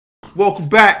Welcome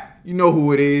back. You know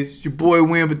who it is. It's your boy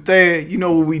Bethea. You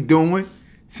know what we doing.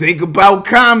 Think about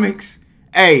comics.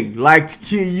 Hey, like to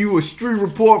give you a street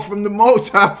report from the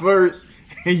multiverse.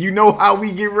 And you know how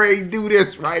we get ready to do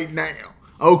this right now.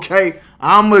 Okay?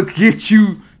 I'm going to get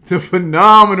you the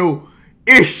phenomenal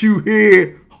issue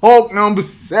here. Hulk number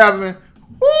 7.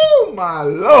 Oh my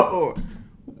Lord.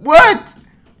 What?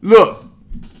 Look,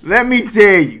 let me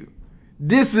tell you.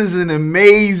 This is an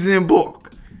amazing book.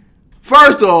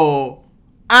 First of all,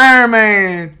 Iron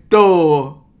Man,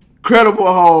 Thor, Incredible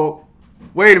Hulk,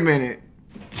 wait a minute,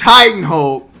 Titan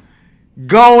Hulk,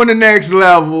 going the next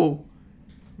level,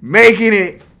 making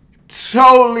it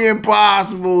totally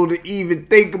impossible to even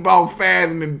think about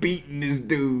fathoming beating this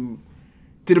dude.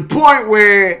 To the point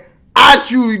where I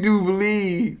truly do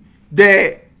believe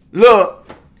that, look,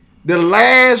 the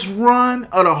last run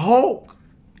of the Hulk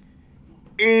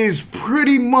is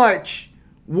pretty much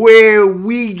where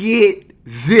we get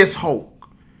this Hulk.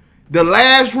 The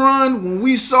last run, when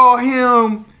we saw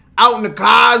him out in the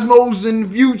cosmos in the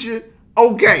future,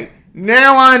 okay,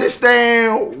 now I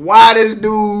understand why this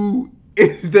dude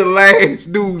is the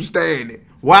last dude standing.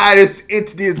 Why this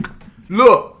entity is...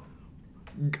 Look,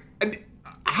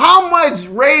 how much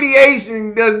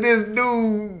radiation does this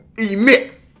dude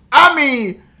emit? I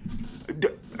mean,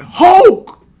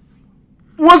 Hulk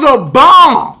was a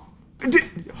bomb.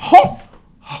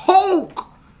 Hulk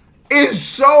is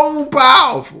so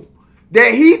powerful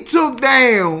that he took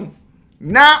down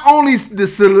not only the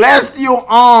celestial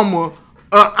armor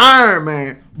of Iron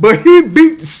Man, but he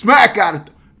beat the smack out of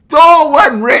Thor. Thor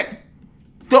wasn't ready.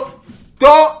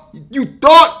 You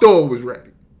thought Thor was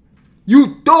ready.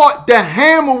 You thought the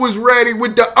hammer was ready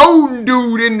with the Odin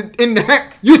dude in the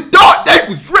hand. You thought they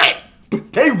was ready,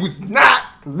 but they was not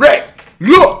ready.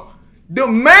 Look, the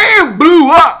man blew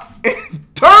up and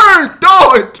turned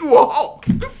Thor into a Hulk.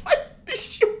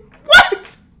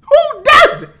 What? Who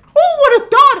does it? Who would have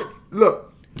thought it?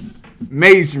 Look,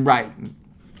 amazing writing.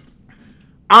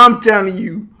 I'm telling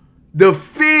you, the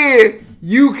fear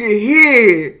you can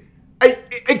hear,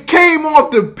 it came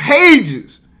off the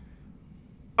pages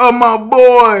of my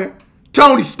boy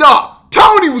Tony Stark.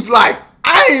 Tony was like,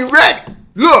 I ain't ready.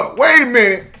 Look, wait a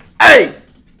minute. Hey,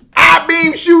 I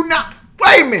beam shooting out.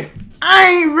 Wait a minute.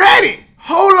 I ain't ready.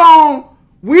 Hold on.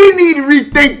 We need to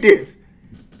rethink this.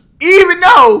 Even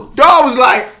though Thor was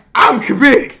like, I'm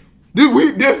committed.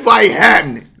 This fight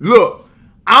happening. Look,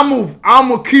 I'm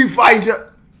gonna keep fighting.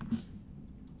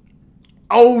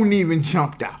 Odin even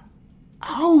jumped out.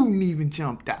 Odin even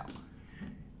jumped out.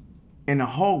 And the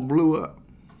Hulk blew up.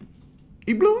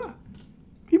 He blew up.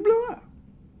 He blew up.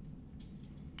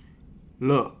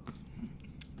 Look,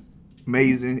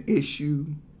 amazing issue.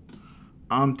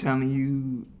 I'm telling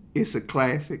you, it's a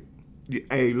classic.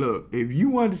 Hey, look, if you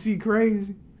want to see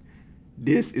crazy,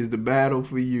 this is the battle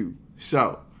for you.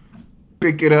 So,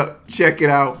 pick it up, check it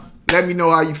out. Let me know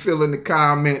how you feel in the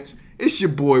comments. It's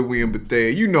your boy Bethea.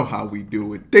 You know how we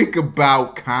do it. Think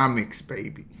about comics,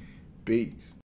 baby. Peace.